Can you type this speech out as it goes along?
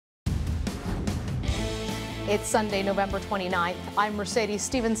It's Sunday, November 29th. I'm Mercedes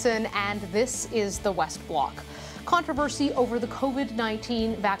Stephenson, and this is the West Block. Controversy over the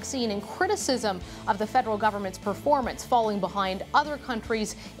COVID-19 vaccine and criticism of the federal government's performance falling behind other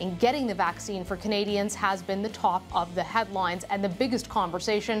countries in getting the vaccine for Canadians has been the top of the headlines and the biggest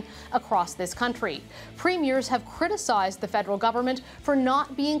conversation across this country. Premiers have criticized the federal government for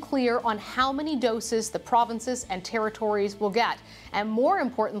not being clear on how many doses the provinces and territories will get, and more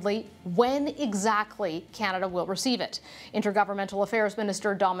importantly, when exactly Canada will receive it. Intergovernmental Affairs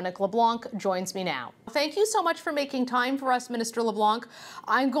Minister Dominic LeBlanc joins me now. Thank you so much for making time for us, Minister LeBlanc.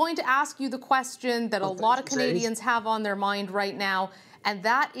 I'm going to ask you the question that a lot of Canadians have on their mind right now, and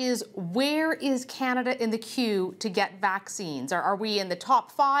that is, where is Canada in the queue to get vaccines? Are we in the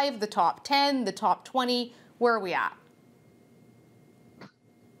top 5, the top 10, the top 20? Where are we at?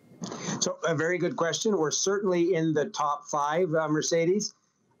 So a very good question. We're certainly in the top 5, Mercedes.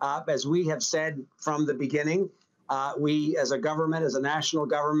 As we have said from the beginning, we as a government, as a national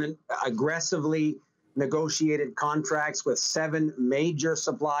government, aggressively negotiated contracts with 7 major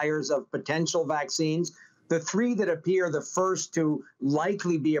suppliers of potential vaccines. The 3 that appear the first to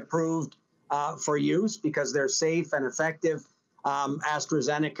likely be approved for use because they're safe and effective,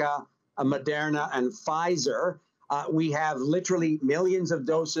 AstraZeneca, Moderna, and Pfizer. We have literally millions of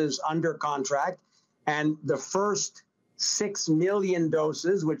doses under contract, and the first 6 million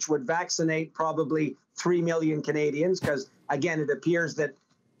doses, which would vaccinate probably 3 million Canadians, because again, it appears that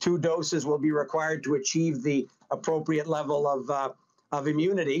 2 doses will be required to achieve the appropriate level of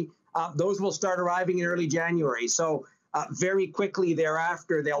immunity. Those will start arriving in early January. So very quickly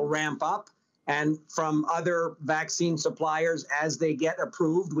thereafter, they'll ramp up. And from other vaccine suppliers, as they get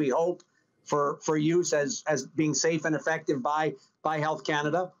approved, we hope for use as being safe and effective by Health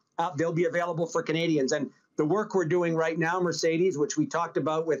Canada, they'll be available for Canadians. And the work we're doing right now, Mercedes, which we talked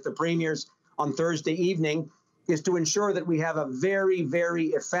about with the premiers on Thursday evening, is to ensure that we have a very, very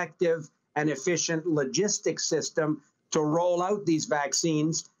effective and efficient logistics system to roll out these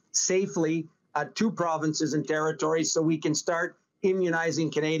vaccines safely to provinces and territories so we can start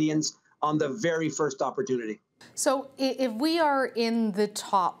immunizing Canadians on the very first opportunity. So if we are in the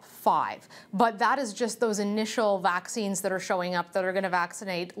top 5, but that is just those initial vaccines that are showing up that are going to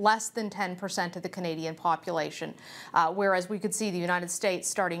vaccinate less than 10% of the Canadian population, whereas we could see the United States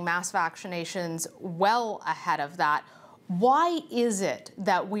starting mass vaccinations well ahead of that, why is it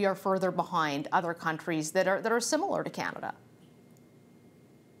that we are further behind other countries that are similar to Canada?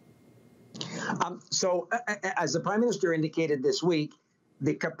 So as the Prime Minister indicated this week,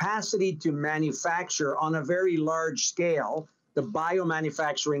 the capacity to manufacture on a very large scale, the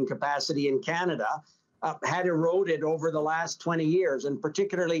biomanufacturing capacity in Canada, had eroded over the last 20 years. And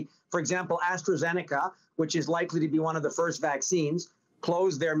particularly, for example, AstraZeneca, which is likely to be one of the first vaccines,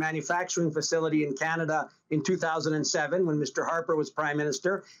 closed their manufacturing facility in Canada in 2007 when Mr. Harper was Prime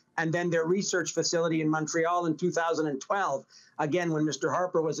Minister, and then their research facility in Montreal in 2012, again when Mr.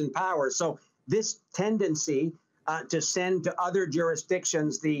 Harper was in power. So this tendency to send to other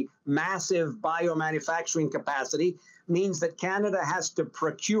jurisdictions the massive biomanufacturing capacity means that Canada has to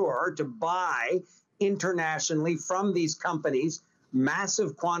procure, to buy internationally from these companies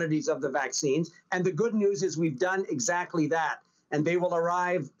massive quantities of the vaccines. And the good news is we've done exactly that. And they will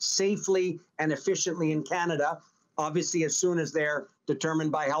arrive safely and efficiently in Canada, obviously as soon as they're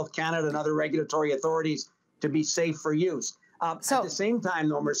determined by Health Canada and other regulatory authorities to be safe for use. At the same time,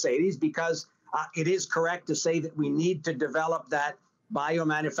 though, Mercedes, because it is correct to say that we need to develop that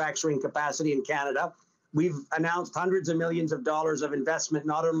biomanufacturing capacity in Canada. We've announced hundreds of millions of dollars of investment,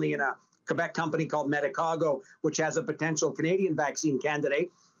 not only in a Quebec company called Medicago, which has a potential Canadian vaccine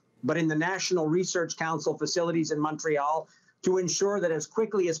candidate, but in the National Research Council facilities in Montreal to ensure that as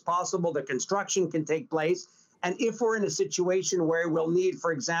quickly as possible the construction can take place. And if we're in a situation where we'll need,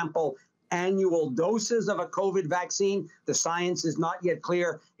 for example, annual doses of a COVID vaccine, the science is not yet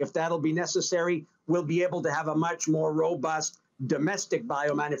clear if that'll be necessary, we'll be able to have a much more robust domestic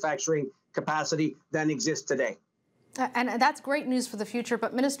biomanufacturing capacity than exists today. And that's great news for the future.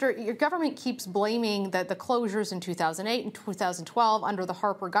 But, Minister, your government keeps blaming the closures in 2008 and 2012 under the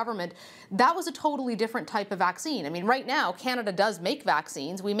Harper government. That was a totally different type of vaccine. I mean, right now, Canada does make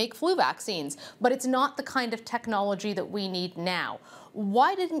vaccines. We make flu vaccines, but it's not the kind of technology that we need now.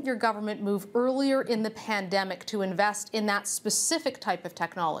 Why didn't your government move earlier in the pandemic to invest in that specific type of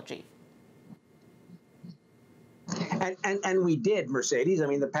technology? And we did, Mercedes. I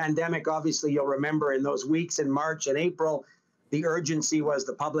mean, the pandemic, obviously, you'll remember in those weeks in March and April, the urgency was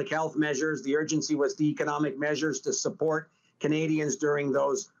the public health measures. The urgency was the economic measures to support Canadians during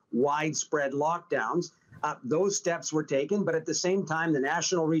those widespread lockdowns. Those steps were taken, but at the same time, the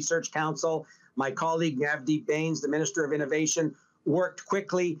National Research Council, my colleague Navdeep Bains, the Minister of Innovation, worked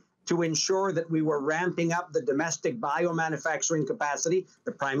quickly to ensure that we were ramping up the domestic biomanufacturing capacity.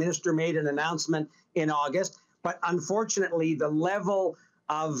 The Prime Minister made an announcement in August, but unfortunately, the level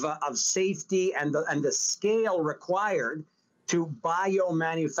of safety and the scale required to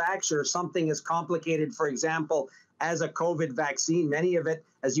biomanufacture something as complicated, for example, as a COVID vaccine. Many of it,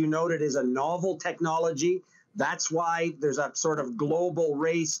 as you noted, is a novel technology. That's why there's a sort of global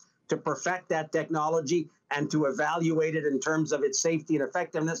race to perfect that technology and to evaluate it in terms of its safety and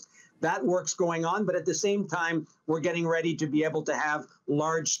effectiveness. That work's going on, but at the same time, we're getting ready to be able to have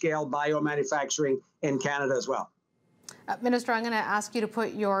large-scale biomanufacturing in Canada as well. Minister, I'm going to ask you to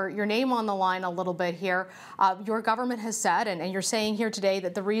put your name on the line a little bit here. Your government has said, and you're saying here today,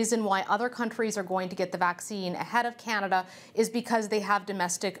 that the reason why other countries are going to get the vaccine ahead of Canada is because they have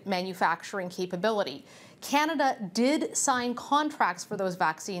domestic manufacturing capability. Canada did sign contracts for those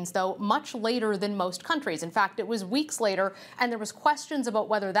vaccines, though, much later than most countries. In fact, it was weeks later, and there was questions about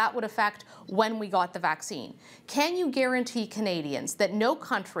whether that would affect when we got the vaccine. Can you guarantee Canadians that no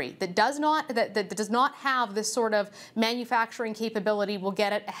country that does not have this sort of manufacturing capability will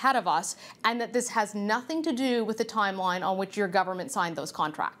get it ahead of us, and that this has nothing to do with the timeline on which your government signed those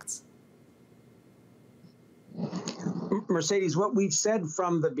contracts? Mercedes, what we've said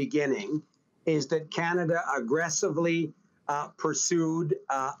from the beginning is that Canada aggressively pursued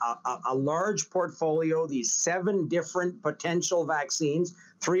a large portfolio, these 7 different potential vaccines,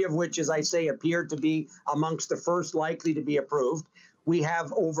 3 of which, as I say, appear to be amongst the first likely to be approved. We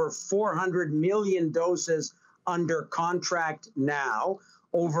have over 400 million doses under contract now,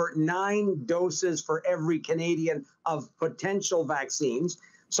 over 9 doses for every Canadian of potential vaccines.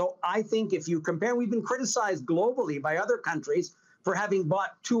 So I think if you compare, we've been criticized globally by other countries for having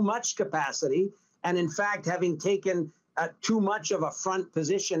bought too much capacity and, in fact, having taken too much of a front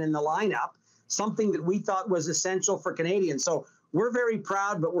position in the lineup, something that we thought was essential for Canadians. So we're very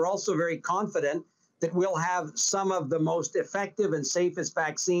proud, but we're also very confident that we'll have some of the most effective and safest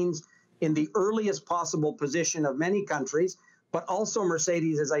vaccines in the earliest possible position of many countries. But also,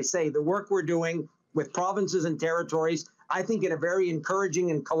 Mercedes, as I say, the work we're doing with provinces and territories, I think in a very encouraging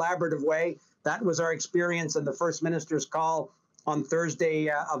and collaborative way. That was our experience in the First Minister's call on Thursday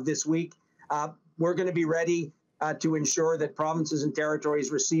of this week. We're going to be ready to ensure that provinces and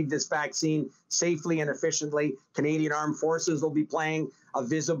territories receive this vaccine safely and efficiently. Canadian Armed Forces will be playing a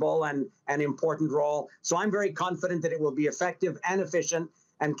visible and important role. So I'm very confident that it will be effective and efficient,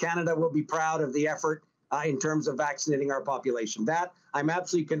 and Canada will be proud of the effort in terms of vaccinating our population. That I'm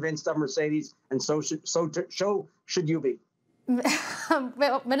absolutely convinced of, Mercedes, and so should you be.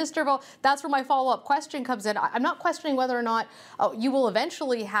 Minister, well, that's where my follow-up question comes in. I'm not questioning whether or not you will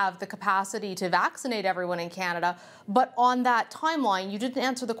eventually have the capacity to vaccinate everyone in Canada, but on that timeline, you didn't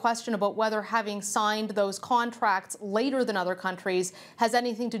answer the question about whether having signed those contracts later than other countries has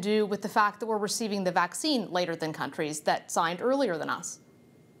anything to do with the fact that we're receiving the vaccine later than countries that signed earlier than us.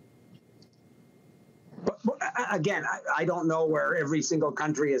 But again, I don't know where every single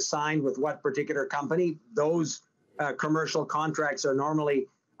country is signed with what particular company. Those commercial contracts are normally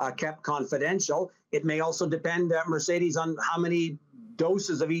kept confidential. It may also depend, Mercedes, on how many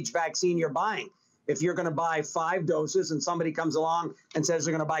doses of each vaccine you're buying. If you're going to buy 5 doses and somebody comes along and says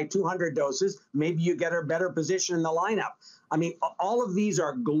they're going to buy 200 doses, maybe you get a better position in the lineup. I mean, all of these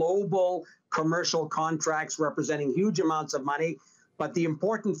are global commercial contracts representing huge amounts of money. But the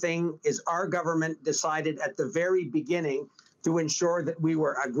important thing is our government decided at the very beginning to ensure that we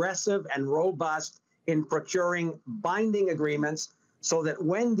were aggressive and robust in procuring binding agreements so that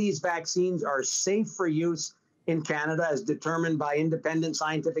when these vaccines are safe for use in Canada, as determined by independent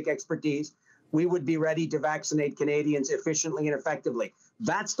scientific expertise, we would be ready to vaccinate Canadians efficiently and effectively.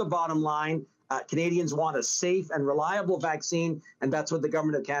 That's the bottom line. Canadians want a safe and reliable vaccine, and that's what the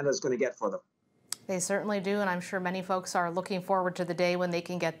government of Canada is going to get for them. They certainly do, and I'm sure many folks are looking forward to the day when they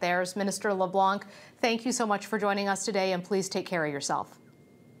can get theirs. Minister LeBlanc, thank you so much for joining us today, and please take care of yourself.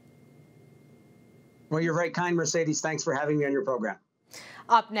 Well, you're very kind, Mercedes. Thanks for having me on your program.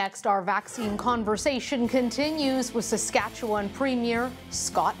 Up next, our vaccine conversation continues with Saskatchewan Premier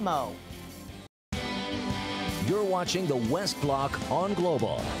Scott Moe. You're watching the West Block on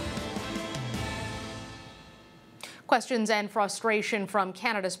Global. Questions and frustration from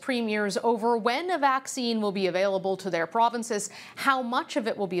Canada's premiers over when a vaccine will be available to their provinces, how much of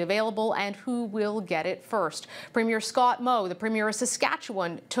it will be available, and who will get it first. Premier Scott Moe, the Premier of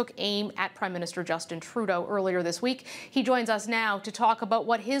Saskatchewan, took aim at Prime Minister Justin Trudeau earlier this week. He joins us now to talk about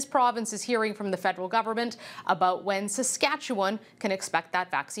what his province is hearing from the federal government about when Saskatchewan can expect that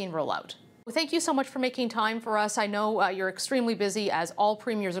vaccine rollout. Well, thank you so much for making time for us. I know you're extremely busy, as all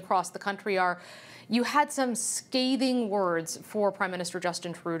premiers across the country are. You had some scathing words for Prime Minister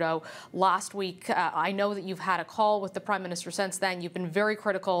Justin Trudeau last week. I know that you've had a call with the Prime Minister since then. You've been very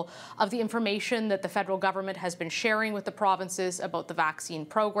critical of the information that the federal government has been sharing with the provinces about the vaccine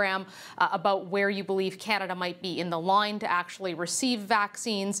program, about where you believe Canada might be in the line to actually receive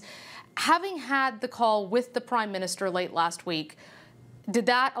vaccines. Having had the call with the Prime Minister late last week, did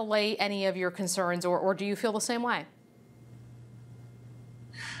that allay any of your concerns, or do you feel the same way?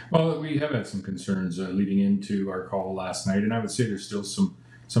 Well, we have had some concerns leading into our call last night, and I would say there's still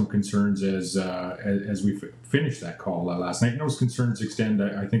some concerns as we finished that call last night. And those concerns extend,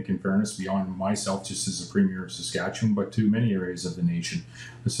 I think, in fairness, beyond myself, just as a Premier of Saskatchewan, but to many areas of the nation.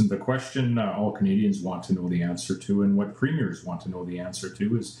 Listen, the question all Canadians want to know the answer to, and what premiers want to know the answer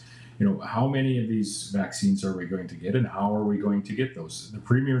to, is, how many of these vaccines are we going to get, and how are we going to get those? The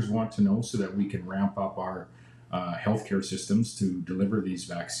premiers want to know so that we can ramp up our healthcare systems to deliver these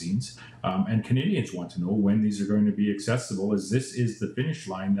vaccines. And Canadians want to know when these are going to be accessible, as this is the finish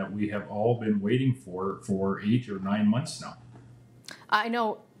line that we have all been waiting for 8 or 9 months now. I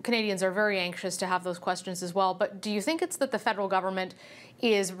know Canadians are very anxious to have those questions as well, but do you think it's that the federal government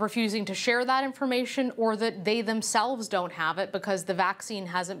is refusing to share that information, or that they themselves don't have it because the vaccine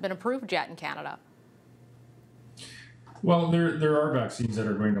hasn't been approved yet in Canada? Well, there are vaccines that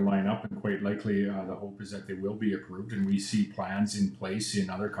are going to line up, and quite likely the hope is that they will be approved. And we see plans in place in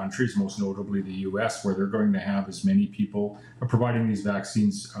other countries, most notably the U.S., where they're going to have as many people, providing these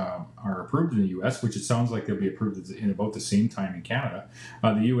vaccines are approved in the U.S., which it sounds like they'll be approved in about the same time in Canada.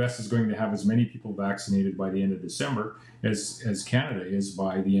 The U.S. is going to have as many people vaccinated by the end of December as Canada is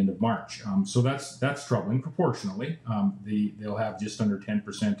by the end of March. So that's troubling proportionally. They'll have just under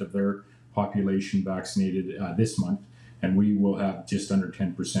 10% of their population vaccinated this month, and we will have just under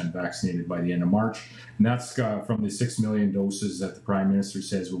 10% vaccinated by the end of March. And that's from the 6 million doses that the Prime Minister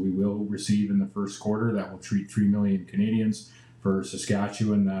says we will receive in the first quarter. That will treat 3 million Canadians. For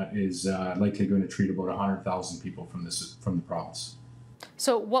Saskatchewan, that is likely going to treat about 100,000 people from the province.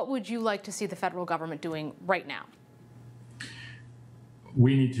 So what would you like to see the federal government doing right now?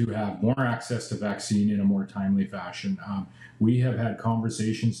 We need to have more access to vaccine in a more timely fashion. We have had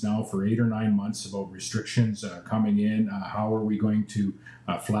conversations now for 8 or 9 months about restrictions coming in. How are we going to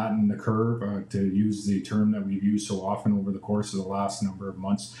flatten the curve, to use the term that we've used so often over the course of the last number of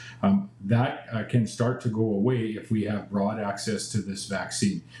months? That can start to go away if we have broad access to this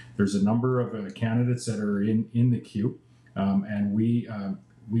vaccine. There's a number of candidates that are in the queue, and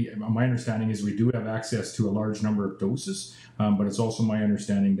my understanding is we do have access to a large number of doses, but it's also my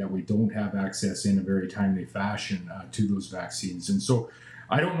understanding that we don't have access in a very timely fashion to those vaccines. And so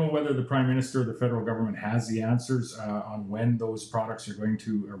I don't know whether the Prime Minister or the federal government has the answers on when those products are going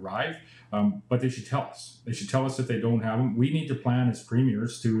to arrive, but they should tell us. They should tell us if they don't have them. We need to plan as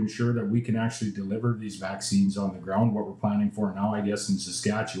premiers to ensure that we can actually deliver these vaccines on the ground. What we're planning for now, I guess, in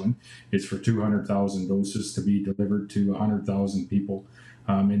Saskatchewan is for 200,000 doses to be delivered to 100,000 people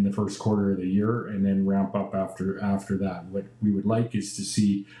in the first quarter of the year, and then ramp up after that. What we would like is to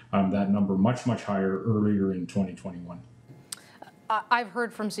see that number much higher earlier in 2021. I've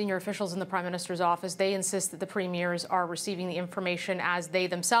heard from senior officials in the Prime Minister's office. They insist that the premiers are receiving the information as they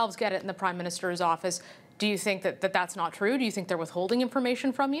themselves get it in the Prime Minister's office. Do you think that that's not true? Do you think they're withholding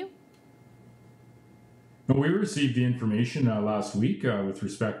information from you? We received the information last week with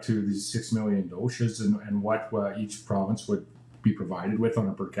respect to these 6 million doses and what each province would be provided with on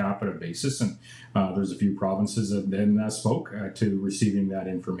a per capita basis, and there's a few provinces that then spoke to receiving that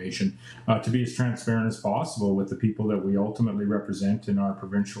information to be as transparent as possible with the people that we ultimately represent in our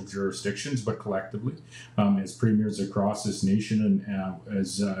provincial jurisdictions, but collectively as premiers across this nation and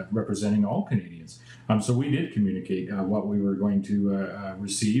as representing all Canadians. So we did communicate what we were going to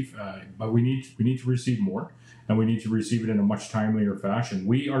receive, but we need to receive more, and we need to receive it in a much timelier fashion.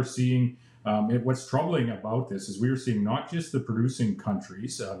 We are seeing what's troubling about this is we are seeing not just the producing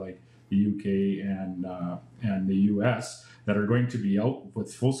countries like the UK and the US that are going to be out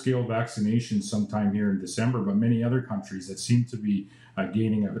with full-scale vaccinations sometime here in December, but many other countries that seem to be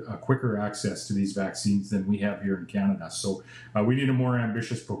gaining a quicker access to these vaccines than we have here in Canada. So we need a more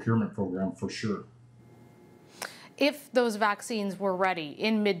ambitious procurement program for sure. If those vaccines were ready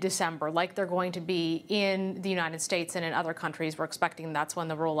in mid-December, like they're going to be in the United States and in other countries, we're expecting that's when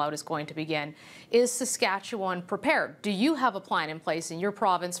the rollout is going to begin. Is Saskatchewan prepared? Do you have a plan in place in your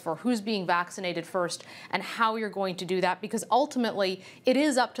province for who's being vaccinated first and how you're going to do that? Because ultimately, it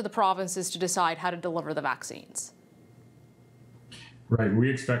is up to the provinces to decide how to deliver the vaccines. Right.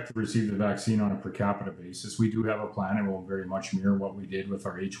 We expect to receive the vaccine on a per capita basis. We do have a plan, and will very much mirror what we did with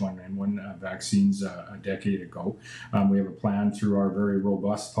our H1N1 vaccines a decade ago. We have a plan through our very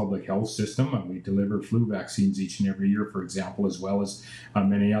robust public health system. We deliver flu vaccines each and every year, for example, as well as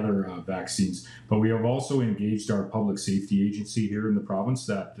many other vaccines. But we have also engaged our public safety agency here in the province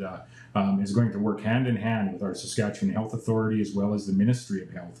that is going to work hand in hand with our Saskatchewan Health Authority as well as the Ministry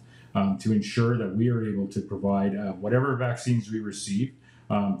of Health to ensure that we are able to provide whatever vaccines we receive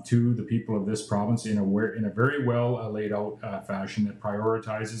to the people of this province in a very well laid out fashion that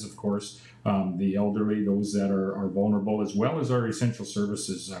prioritizes, of course, the elderly, those that are vulnerable, as well as our essential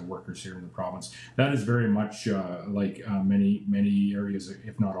services workers here in the province. That is very much like many areas,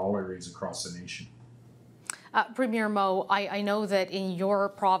 if not all areas across the nation. Premier Moe, I know that in your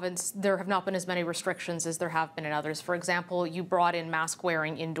province there have not been as many restrictions as there have been in others. For example, you brought in mask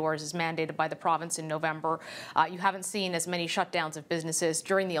wearing indoors as mandated by the province in November. You haven't seen as many shutdowns of businesses.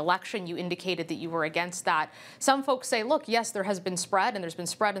 During the election, you indicated that you were against that. Some folks say, look, yes, there has been spread, and there's been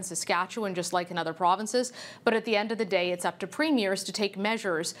spread in Saskatchewan just like in other provinces, but at the end of the day, it's up to premiers to take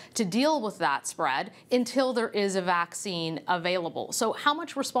measures to deal with that spread until there is a vaccine available. So how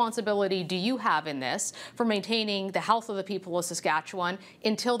much responsibility do you have in this for maintaining the health of the people of Saskatchewan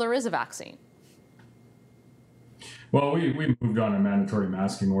until there is a vaccine? Well, we moved on a mandatory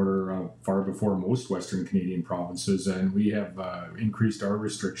masking order far before most Western Canadian provinces, and we have increased our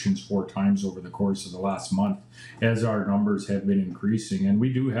restrictions 4 times over the course of the last month as our numbers have been increasing. And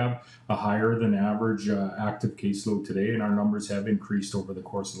we do have a higher than average active caseload today, and our numbers have increased over the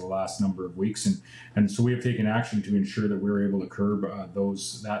course of the last number of weeks. And so we have taken action to ensure that we're able to curb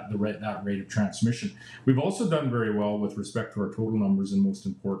that rate of transmission. We've also done very well with respect to our total numbers, and most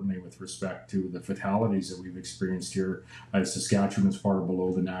importantly with respect to the fatalities that we've experienced here. Saskatchewan is far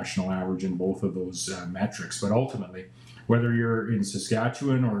below the national average in both of those metrics. But ultimately, whether you're in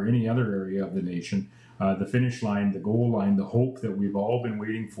Saskatchewan or any other area of the nation, the finish line, the goal line, the hope that we've all been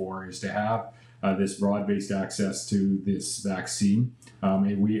waiting for is to have this broad-based access to this vaccine.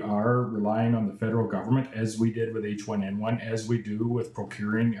 And we are relying on the federal government, as we did with H1N1, as we do with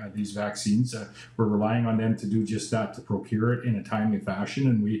procuring these vaccines. We're relying on them to do just that, to procure it in a timely fashion,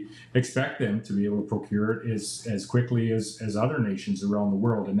 and we expect them to be able to procure it as quickly as other nations around the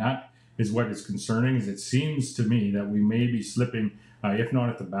world. And that is what is concerning, is it seems to me that we may be slipping if not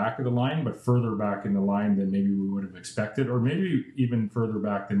at the back of the line, but further back in the line than maybe we would have expected, or maybe even further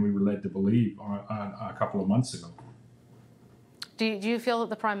back than we were led to believe a couple of months ago. Do you feel that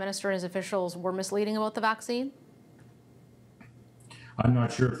the Prime Minister and his officials were misleading about the vaccine? I'm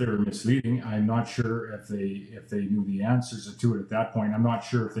not sure if they were misleading. I'm not sure if they knew the answers to it at that point. I'm not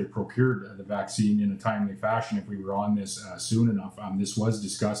sure if they procured the vaccine in a timely fashion, if we were on this soon enough. This was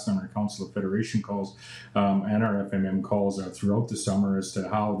discussed on our Council of Federation calls and our FMM calls throughout the summer as to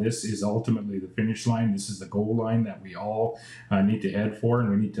how this is ultimately the finish line. This is the goal line that we all need to head for,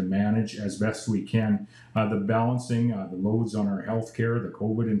 and we need to manage as best we can. The balancing, the loads on our healthcare, the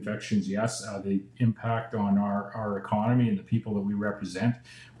COVID infections, yes, the impact on our economy and the people that we represent.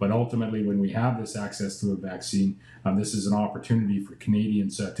 But ultimately, when we have this access to a vaccine, this is an opportunity for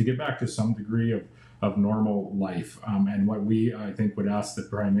Canadians to get back to some degree of normal life. And what we, I think, would ask the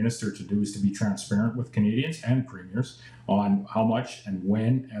Prime Minister to do is to be transparent with Canadians and premiers on how much and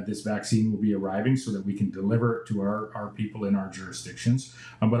when this vaccine will be arriving, so that we can deliver it to our people in our jurisdictions,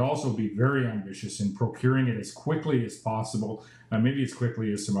 but also be very ambitious in procuring it as quickly as possible, maybe as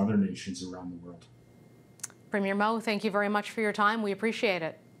quickly as some other nations around the world. Premier Moe, thank you very much for your time. We appreciate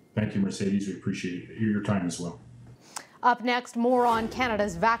it. Thank you, Mercedes. We appreciate your time as well. Up next, more on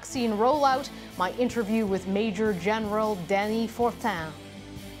Canada's vaccine rollout. My interview with Major General Denis Fortin.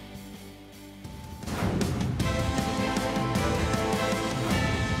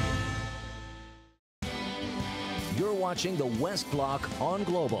 You're watching the West Block on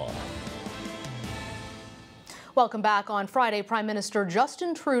Global. Welcome back. On Friday, Prime Minister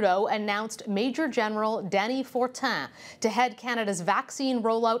Justin Trudeau announced Major General Denis Fortin to head Canada's vaccine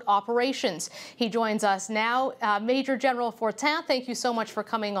rollout operations. He joins us now. Major General Fortin, thank you so much for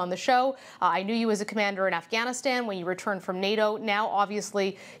coming on the show. I knew you as a commander in Afghanistan when you returned from NATO. Now,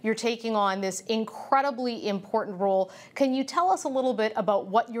 obviously, you're taking on this incredibly important role. Can you tell us a little bit about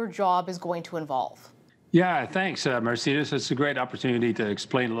what your job is going to involve? Yeah, thanks, Mercedes. It's a great opportunity to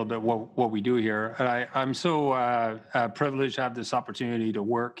explain a little bit what we do here. I'm so privileged to have this opportunity to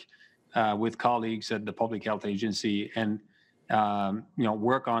work with colleagues at the Public Health Agency and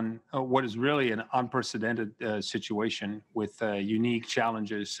work on what is really an unprecedented situation with unique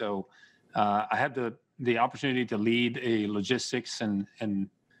challenges. So I have the opportunity to lead a logistics and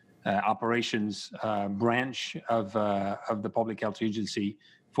operations branch of the Public Health Agency,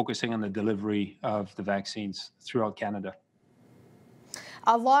 focusing on the delivery of the vaccines throughout Canada.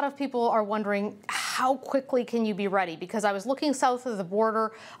 A lot of people are wondering, how quickly can you be ready? Because I was looking south of the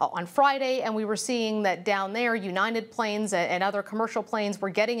border on Friday, and we were seeing that down there, United planes and other commercial planes were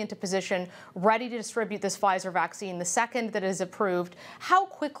getting into position, ready to distribute this Pfizer vaccine the second that it is approved. How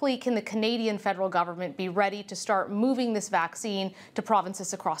quickly can the Canadian federal government be ready to start moving this vaccine to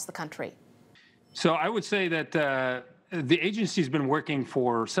provinces across the country? So I would say that the agency's been working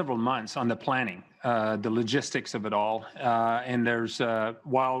for several months on the planning, the logistics of it all, and there's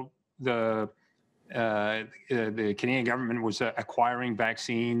while the Canadian government was acquiring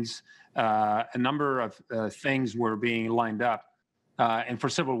vaccines, a number of things were being lined up, and for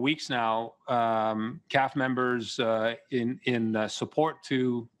several weeks now, CAF members in support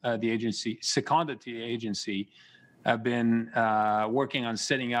to the agency, seconded to the agency, have been working on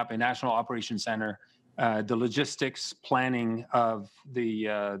setting up a national operations center. The logistics planning of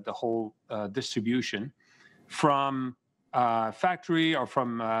the whole distribution from factory or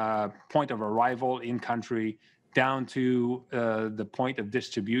from point of arrival in country down to the point of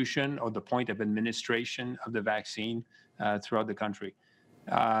distribution or the point of administration of the vaccine throughout the country.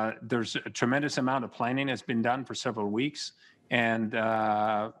 There's a tremendous amount of planning that's been done for several weeks, and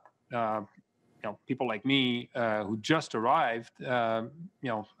people like me who just arrived,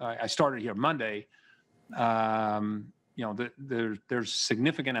 I started here Monday. There's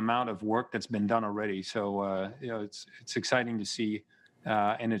significant amount of work that's been done already. So, it's exciting to see,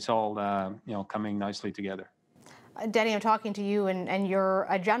 and it's all, coming nicely together. Denny, I'm talking to you, and you're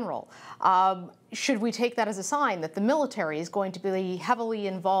a general. Should we take that as a sign that the military is going to be heavily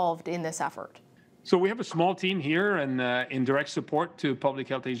involved in this effort? So we have a small team here and in direct support to Public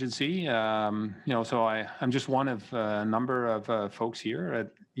Health Agency. So I'm just one of a number of folks here.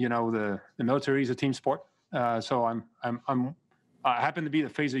 The military is a team sport. So I happen to be the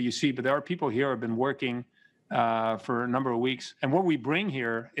face that you see, but there are people here who have been working for a number of weeks. And what we bring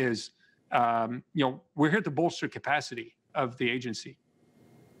here is, we're here to bolster capacity of the agency.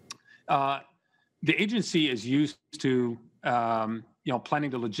 The agency is used to planning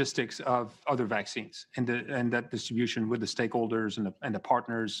the logistics of other vaccines and that distribution with the stakeholders and the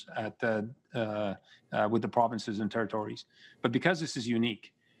partners with the provinces and territories. But because this is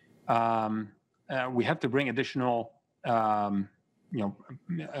unique, we have to bring additional,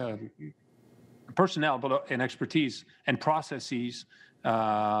 personnel and expertise and processes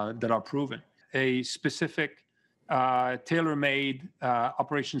that are proven. A specific tailor-made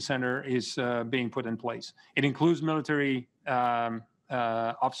operations center is being put in place. It includes military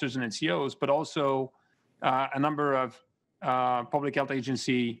officers and NCOs, but also a number of Public Health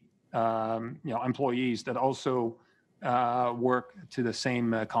Agency employees that also work to the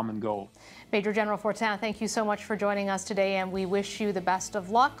same common goal. Major General Fortin, thank you so much for joining us today, and we wish you the best of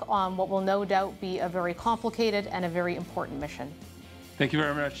luck on what will no doubt be a very complicated and a very important mission. Thank you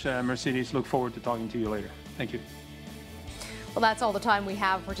very much, Mercedes. Look forward to talking to you later. Thank you. Well, that's all the time we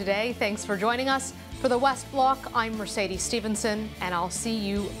have for today. Thanks for joining us. For the West Block, I'm Mercedes Stephenson, and I'll see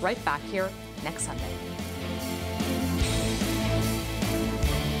you right back here next Sunday.